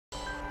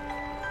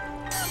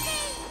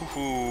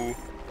Ooh.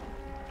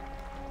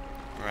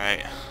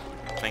 Right.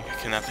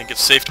 I think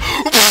it's safe.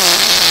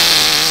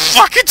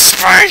 Fucking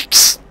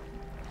spikes!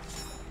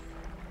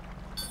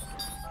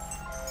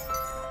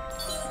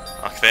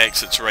 Fuck, the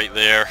exit's right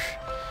there.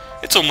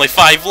 It's only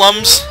 5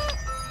 lums!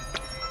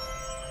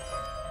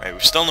 Right,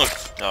 we've still no...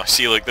 Oh,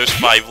 see, look, there's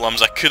 5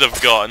 lums I could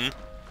have gotten.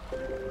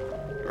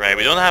 Right,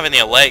 we don't have any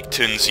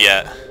electoons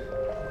yet.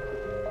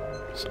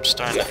 So I'm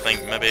starting to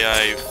think maybe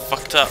I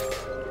fucked up.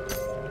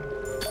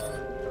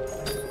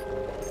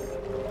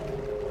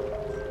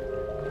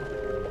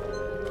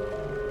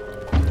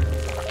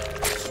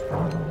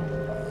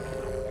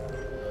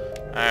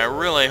 I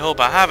really hope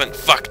I haven't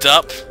fucked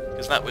up,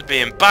 because that would be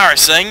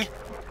embarrassing.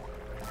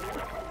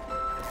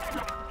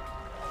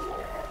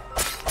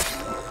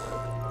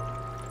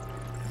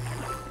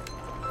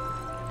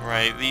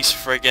 Right, these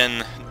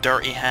friggin'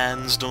 dirty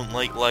hands don't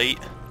like light.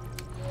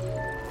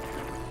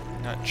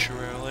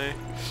 Naturally.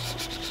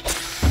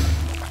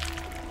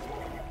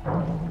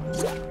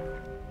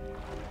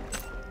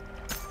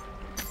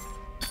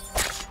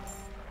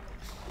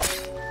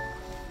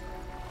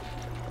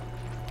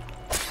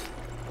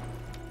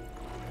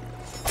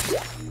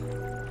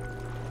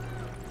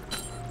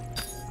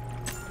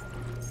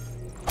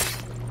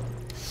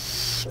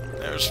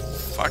 There's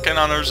fucking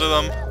hundreds of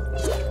them.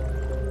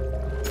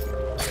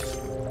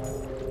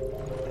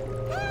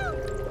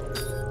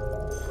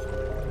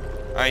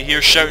 I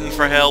hear shouting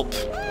for help.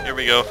 Here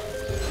we go.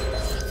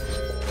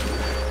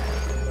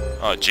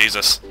 Oh,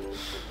 Jesus.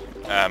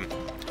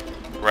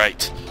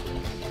 Right.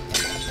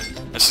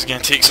 This is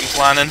gonna take some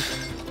planning.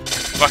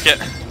 Fuck it.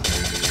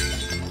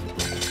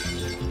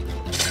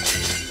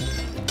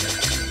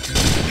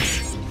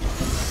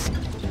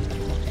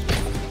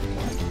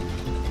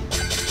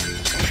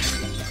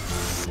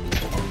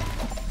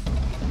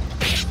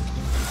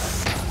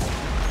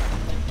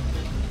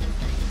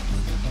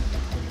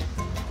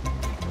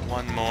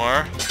 One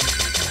more.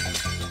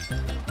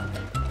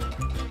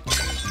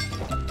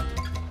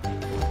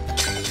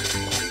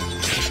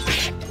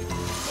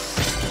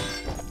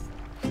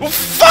 Oh,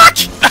 fuck!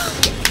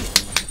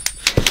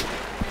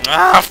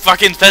 Ah,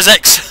 fucking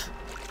physics!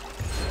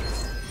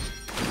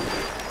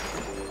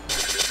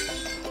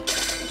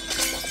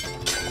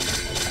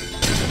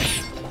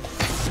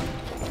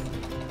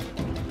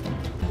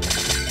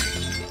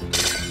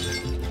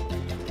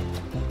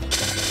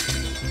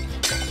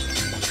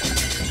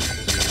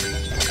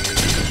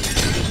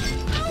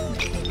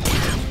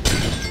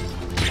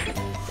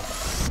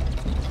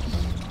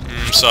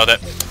 Sod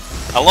it.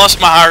 I lost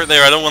my heart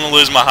there, I don't want to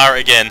lose my heart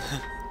again.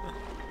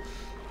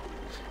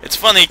 It's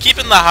funny,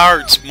 keeping the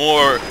heart's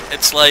more...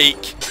 It's like...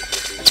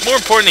 It's more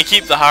important to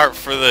keep the heart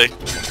for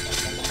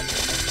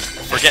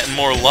getting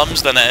more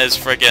lums than it is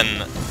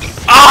friggin...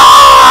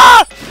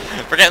 Ah!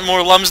 For getting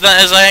more lums than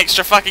it is an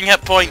extra fucking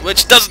hit point,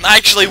 which doesn't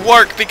actually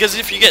work, because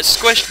if you get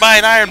squished by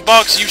an iron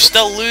box, you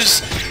still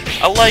lose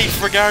a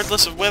life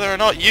regardless of whether or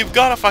not you've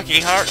got a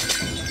fucking heart.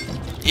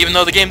 Even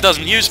though the game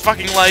doesn't use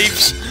fucking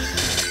lives.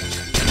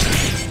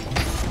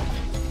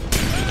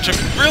 Which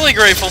I'm really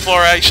grateful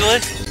for, actually.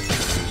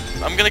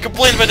 I'm gonna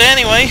complain about it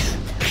anyway.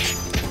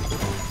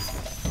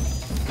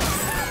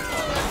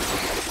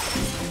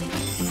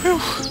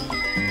 Whew.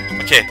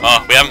 Okay,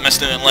 oh, we haven't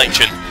missed an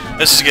election.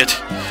 This is good.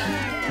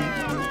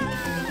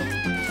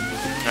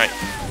 Right,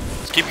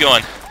 let's keep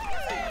going.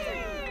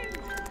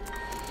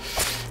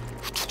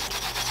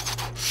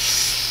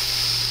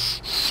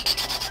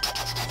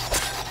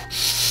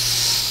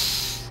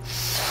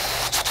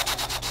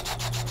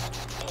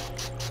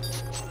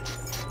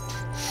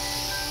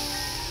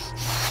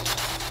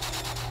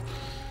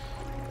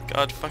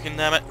 God fucking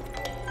damn it.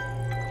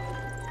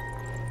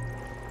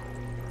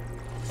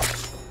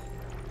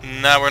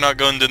 Nah, we're not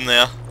going in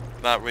there.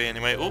 That way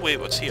anyway. Oh wait,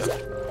 what's here?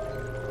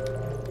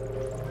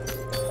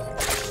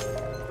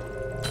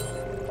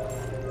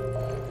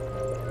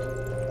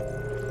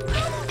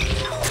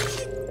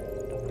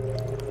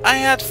 I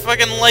had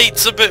fucking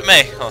lights about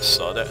me! Oh,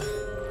 sod it.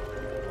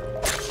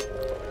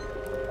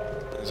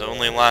 Does it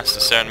only last a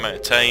certain amount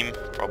of time?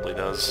 Probably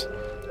does.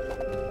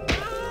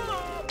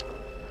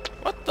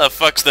 What the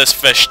fuck's this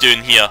fish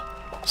doing here?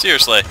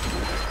 Seriously.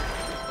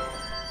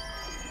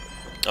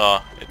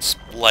 Oh, it's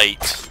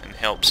light and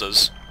helps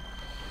us.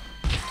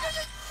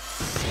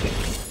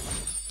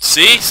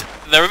 See?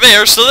 They're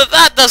there so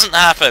that doesn't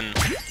happen!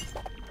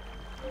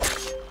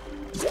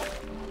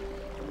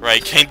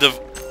 Right, kind of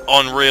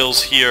on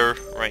rails here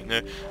right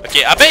now.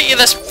 Okay, I bet you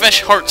this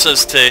fish hurts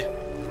us too.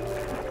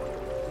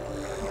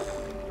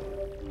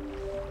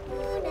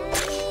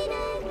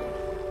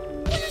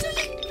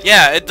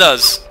 Yeah, it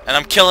does. And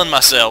I'm killing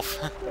myself.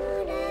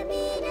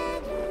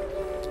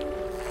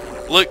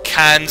 Look,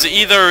 Cans,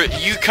 either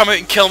you come out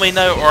and kill me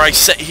now, or I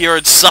sit here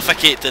and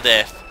suffocate to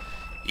death.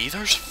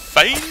 Either's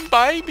fine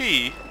by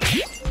me.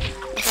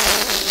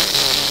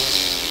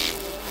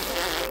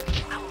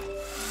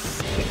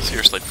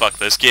 Seriously, fuck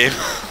this game.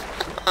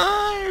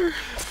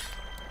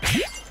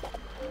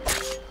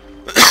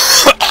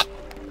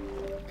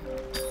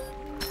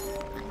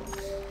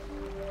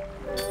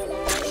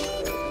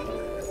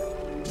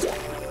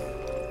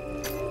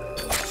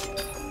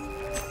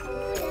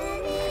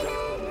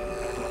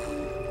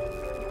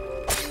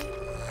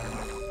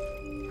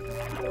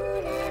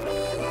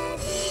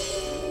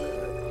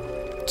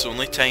 It's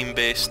only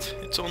time-based.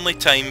 It's only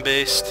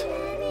time-based.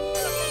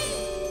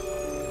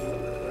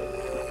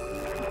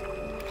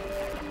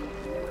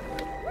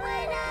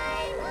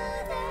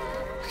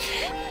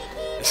 Okay.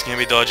 This is gonna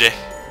be dodgy.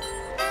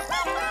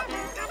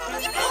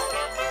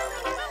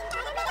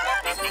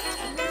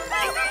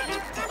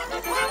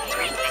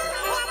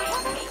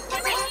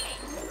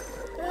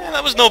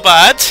 That was no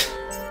bad.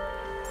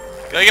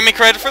 Gotta give me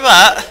credit for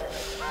that.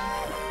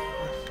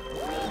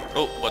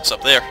 Oh, what's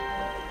up there?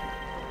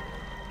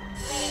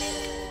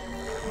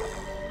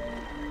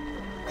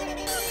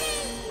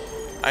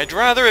 I'd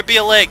rather it be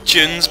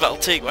Electunes, but I'll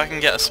take what I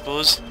can get, I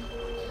suppose.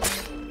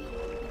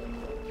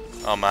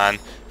 Oh man,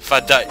 if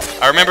I die...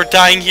 I remember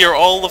dying here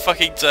all the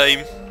fucking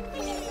time.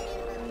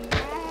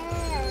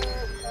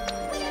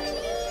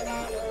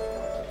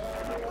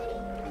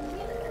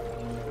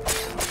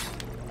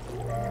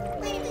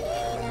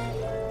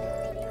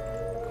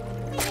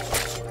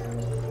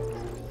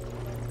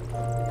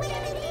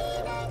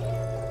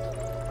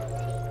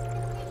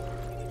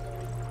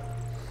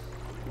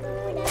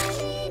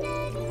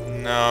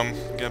 No, I'm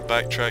gonna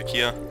backtrack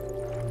here.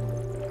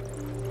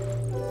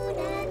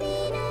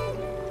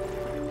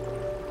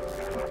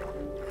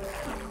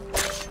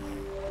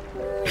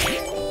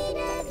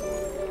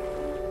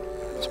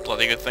 It's a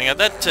bloody good thing I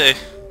did too.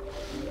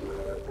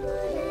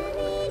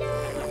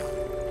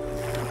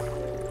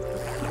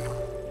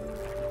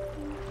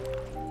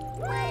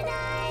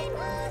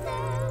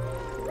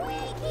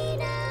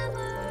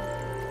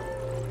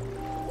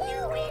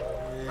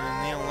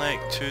 And the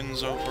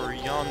Electunes over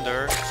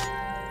yonder.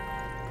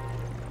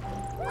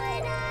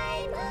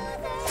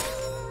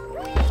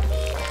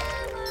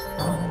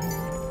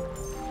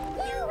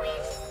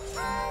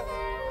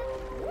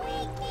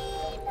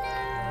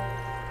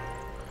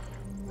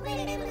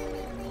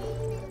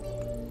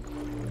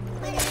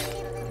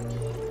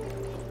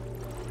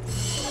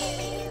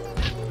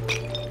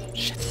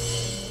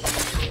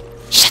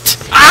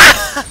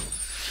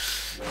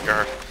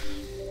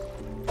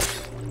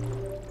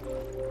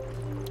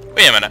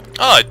 Wait a minute.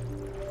 Oh, I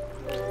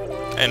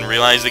didn't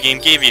realise the game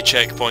gave you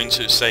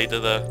checkpoints outside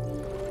of the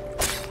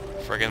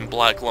friggin'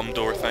 black lum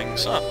door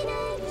things. Huh.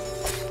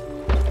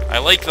 I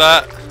like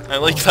that. I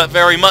like that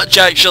very much,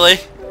 actually.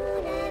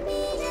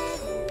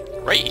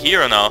 Right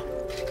here now.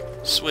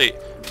 Sweet.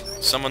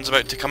 Someone's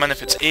about to come in.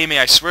 If it's Amy,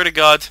 I swear to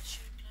God.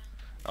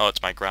 Oh,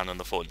 it's my gran on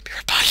the phone. Be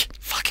right back.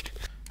 Fuck.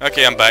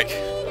 Okay, I'm back.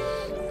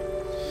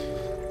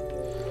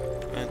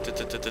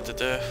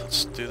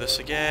 Let's do this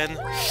again.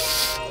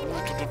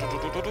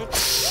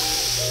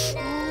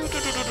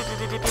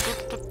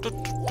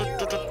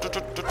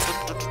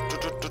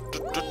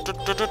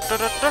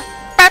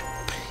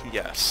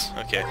 Yes.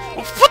 Okay.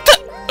 What the?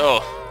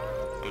 Oh,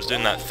 I was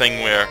doing that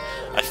thing where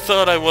I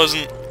thought I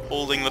wasn't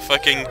holding the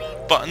fucking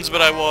buttons,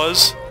 but I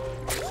was.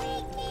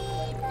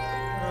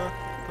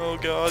 Oh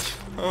god.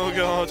 Oh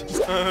god.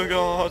 Oh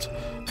god.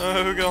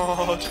 Oh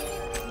god.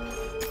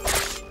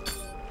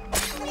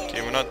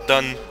 Okay, we're not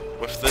done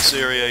with this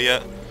area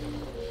yet.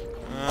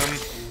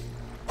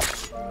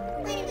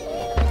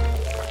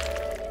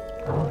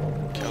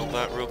 Kill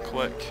that real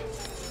quick.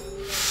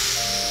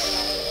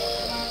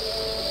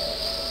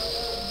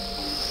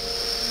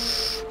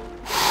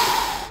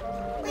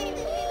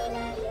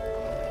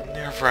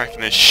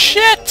 Nerve-wracking as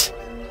shit!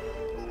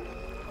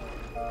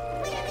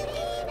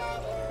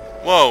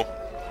 Whoa.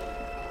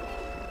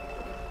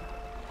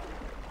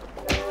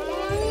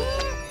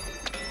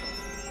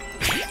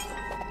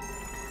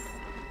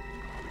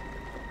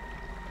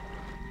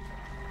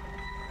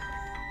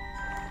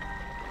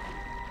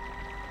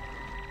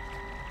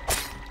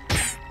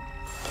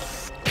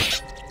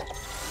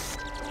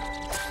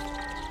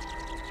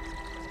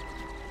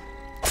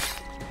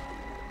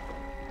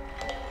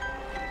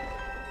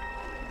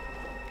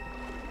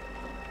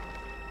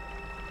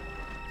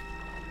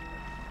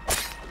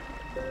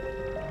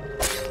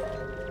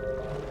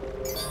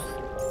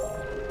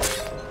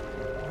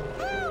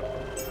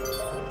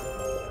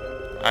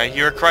 I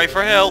hear a cry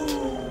for help.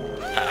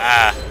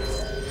 Ah,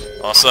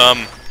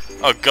 awesome.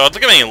 Oh god,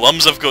 look how many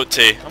lums I've got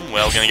to. I'm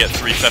well gonna get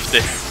 350.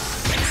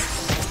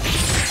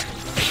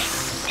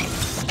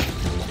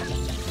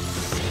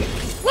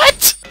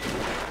 What?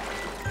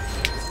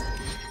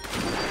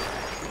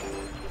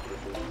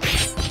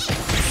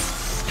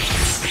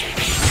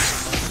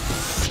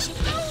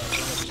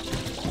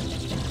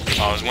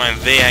 Oh, it was one of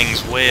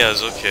Veang's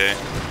wares, okay.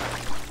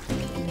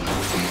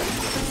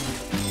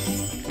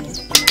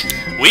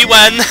 We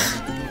win!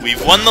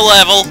 We've won the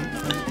level!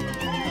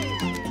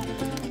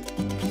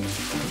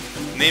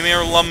 No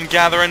more lum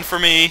gathering for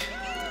me.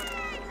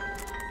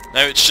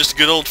 Now it's just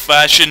good old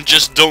fashioned,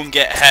 just don't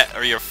get hit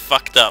or you're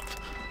fucked up.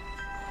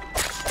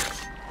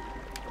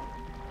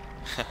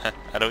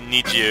 I don't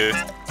need you,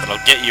 but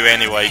I'll get you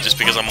anyway just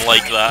because I'm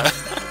like that.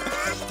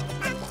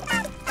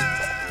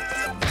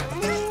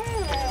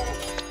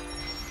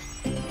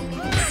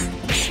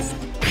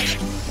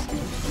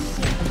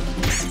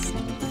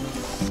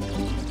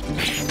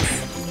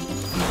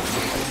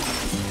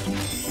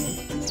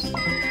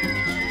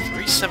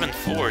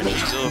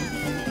 Jeez, oh.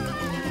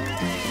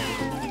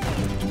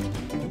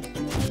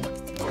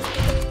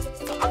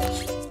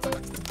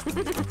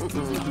 The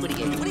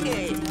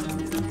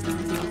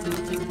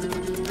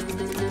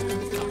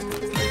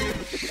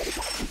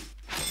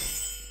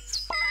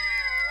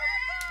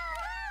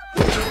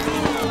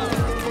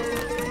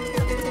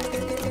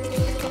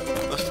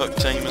fuck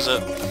time is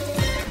it?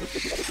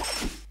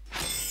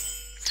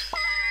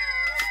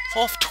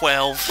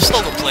 12:12.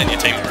 Still got plenty of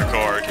time to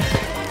record.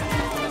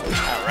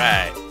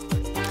 Alright.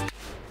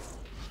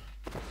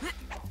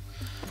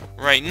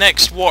 Right,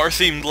 next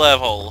water-themed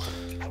level.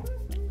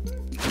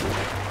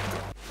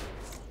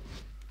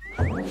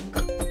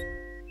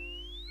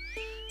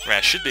 Right,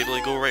 I should be able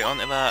to go right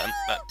onto that.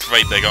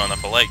 Provided I got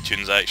enough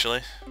electunes,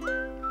 actually.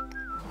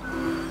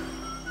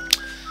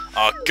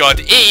 Oh god,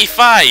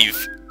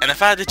 85! And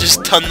if I had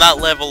just done that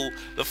level,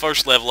 the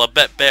first level, a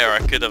bit better, I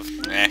could have...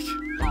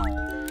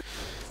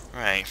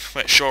 Right,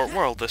 quite a short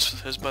world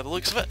this is by the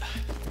looks of it.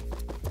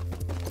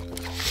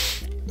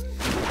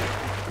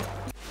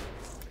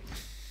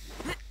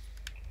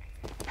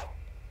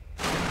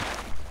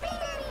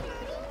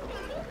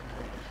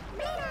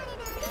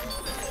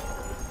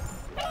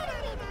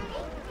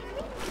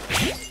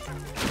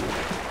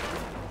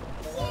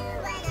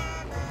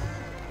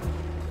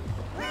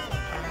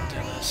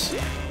 Let's see.